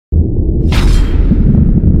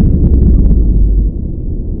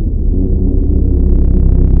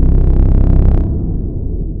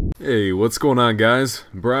What's going on, guys?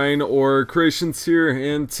 Brian or Creations here,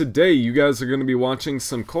 and today you guys are going to be watching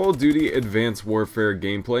some Call of Duty Advanced Warfare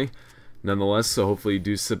gameplay. Nonetheless, so hopefully you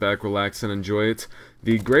do sit back, relax, and enjoy it.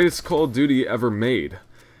 The greatest Call of Duty ever made.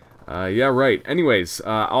 Yeah, right. Anyways,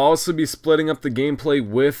 I'll also be splitting up the gameplay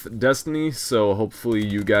with Destiny, so hopefully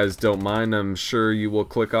you guys don't mind. I'm sure you will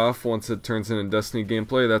click off once it turns into Destiny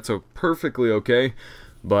gameplay. That's perfectly okay.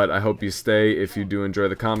 But I hope you stay if you do enjoy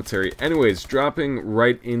the commentary. Anyways, dropping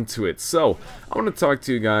right into it. So, I want to talk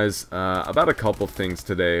to you guys about a couple things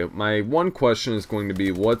today. My one question is going to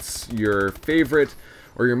be, what's your favorite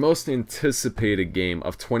or your most anticipated game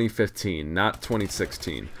of 2015, not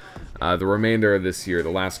 2016? The remainder of this year,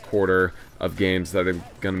 the last quarter of games that are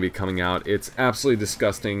going to be coming out. It's absolutely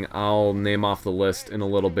disgusting. I'll name off the list in a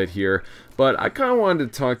little bit here. But I kind of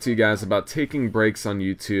wanted to talk to you guys about taking breaks on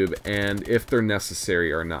YouTube and if they're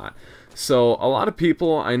necessary or not. So, a lot of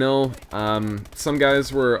people, I know, some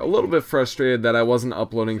guys were a little bit frustrated that I wasn't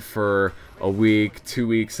uploading for a week, 2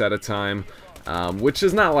 weeks at a time. Which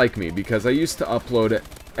is not like me, because I used to upload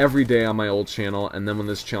every day on my old channel, and then when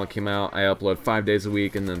this channel came out, I upload 5 days a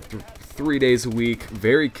week, and then 3 days a week,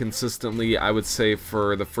 very consistently, I would say,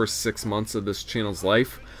 for the first 6 months of this channel's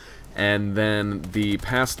life. And then the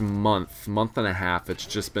past month and a half, it's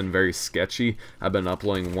just been very sketchy. I've been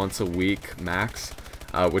uploading once a week, max,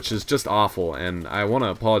 which is just awful, and I want to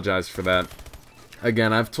apologize for that.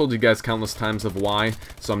 Again, I've told you guys countless times of why,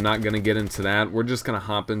 so I'm not going to get into that. We're just going to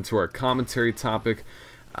hop into our commentary topic.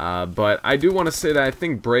 But I do want to say that I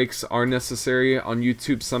think breaks are necessary on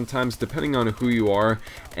YouTube sometimes, depending on who you are,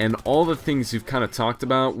 and all the things you've kind of talked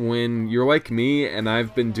about. When you're like me, and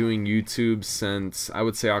I've been doing YouTube since, I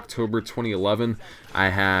would say, October 2011, I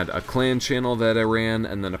had a clan channel that I ran,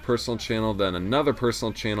 and then a personal channel, then another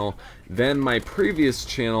personal channel, then my previous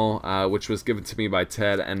channel, which was given to me by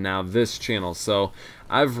Ted, and now this channel. So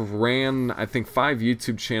I've ran, I think, 5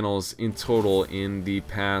 YouTube channels in total in the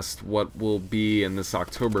past, what will be in this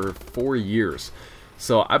October, 4 years.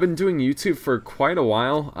 So I've been doing YouTube for quite a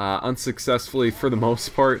while, unsuccessfully for the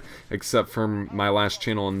most part, except for my last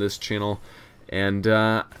channel and this channel. And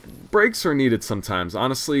breaks are needed sometimes.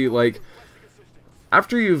 Honestly, like,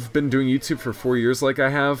 after you've been doing YouTube for 4 years like I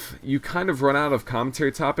have, you kind of run out of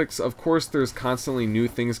commentary topics. Of course, there's constantly new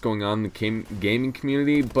things going on in the gaming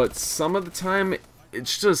community, but some of the time,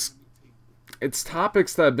 it's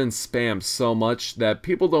topics that have been spammed so much that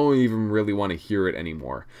people don't even really want to hear it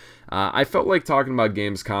anymore. I felt like talking about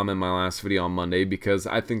Gamescom in my last video on Monday because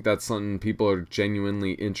I think that's something people are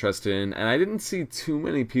genuinely interested in, and I didn't see too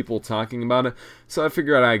many people talking about it, so I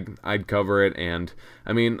figured I'd cover it. And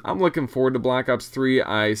I mean, I'm looking forward to Black Ops 3.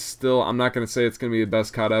 I'm not going to say it's going to be the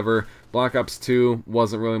best COD ever. Black Ops 2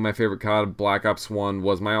 wasn't really my favorite COD. Black Ops 1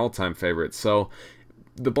 was my all-time favorite. So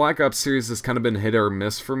the Black Ops series has kind of been hit or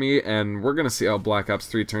miss for me, and we're going to see how Black Ops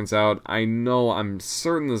 3 turns out. I'm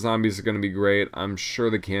certain the zombies are going to be great. I'm sure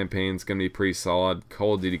the campaign's going to be pretty solid.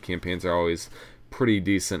 Call of Duty campaigns are always pretty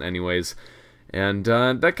decent anyways. And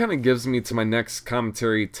that kind of gives me to my next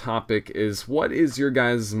commentary topic, is what is your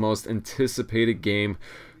guys' most anticipated game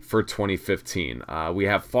for 2015. We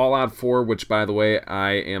have Fallout 4, which, by the way,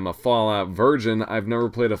 I am a Fallout virgin. I've never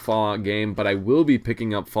played a Fallout game, but I will be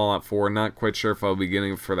picking up Fallout 4. Not quite sure if I'll be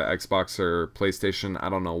getting it for the Xbox or PlayStation. I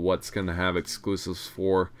don't know what's going to have exclusives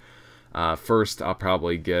for. First, I'll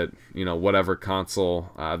probably get, whatever console,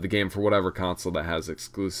 the game for whatever console that has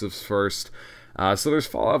exclusives first. So there's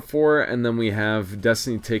Fallout 4, and then we have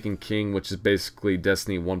Destiny Taken King, which is basically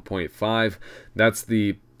Destiny 1.5. That's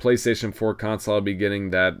the PlayStation 4 console. I'll be getting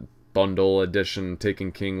that bundle edition,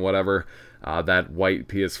 Taken King, whatever, that white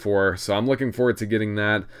PS4. So I'm looking forward to getting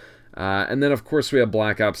that. And then, of course, we have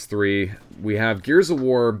Black Ops 3. We have Gears of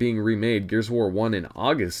War being remade, Gears of War 1 in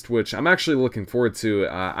August, which I'm actually looking forward to.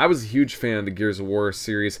 I was a huge fan of the Gears of War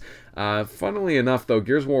series. Funnily enough, though,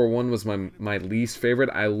 Gears of War 1 was my least favorite.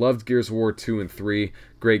 I loved Gears of War 2 and 3.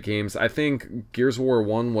 Great games. I think Gears of War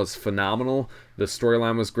 1 was phenomenal. The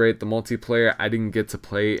storyline was great. The multiplayer, I didn't get to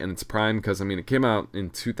play in its prime because, I mean, it came out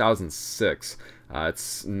in 2006.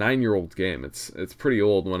 It's a 9-year-old game. It's pretty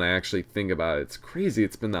old when I actually think about it. It's crazy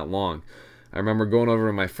it's been that long. I remember going over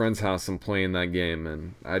to my friend's house and playing that game,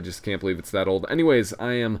 and I just can't believe it's that old. Anyways,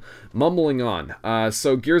 I am mumbling on.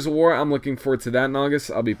 So Gears of War, I'm looking forward to that in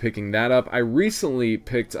August. I'll be picking that up. I recently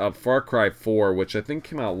picked up Far Cry 4, which I think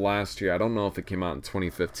came out last year. I don't know if it came out in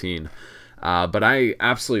 2015. But I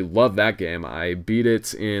absolutely love that game. I beat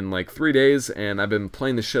it in like 3 days, and I've been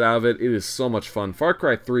playing the shit out of it. It is so much fun. Far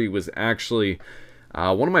Cry 3 was actually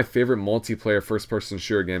One of my favorite multiplayer first-person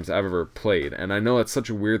shooter games I've ever played. And I know it's such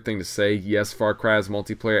a weird thing to say. Yes, Far Cry is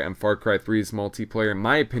multiplayer, and Far Cry 3's multiplayer, in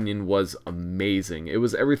my opinion, was amazing. It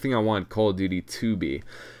was everything I wanted Call of Duty to be.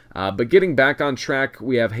 But getting back on track,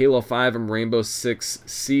 we have Halo 5 and Rainbow Six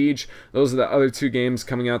Siege. Those are the other two games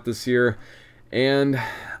coming out this year. And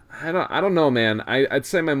I don't know, man. I'd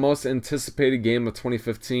say my most anticipated game of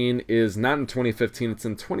 2015 is not in 2015, it's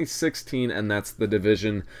in 2016, and that's The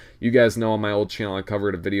Division. You guys know on my old channel I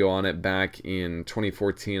covered a video on it back in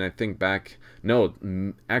 2014. I think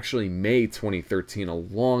actually May 2013, a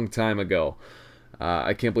long time ago.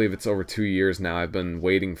 I can't believe it's over 2 years now. I've been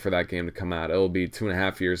waiting for that game to come out. It'll be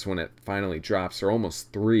 2.5 years when it finally drops, or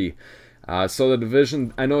almost 3. So The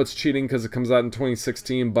Division, I know it's cheating because it comes out in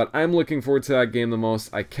 2016, but I'm looking forward to that game the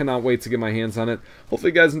most. I cannot wait to get my hands on it.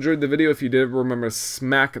 Hopefully you guys enjoyed the video. If you did, remember to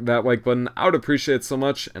smack that like button. I would appreciate it so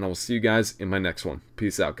much, and I will see you guys in my next one.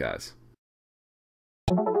 Peace out, guys.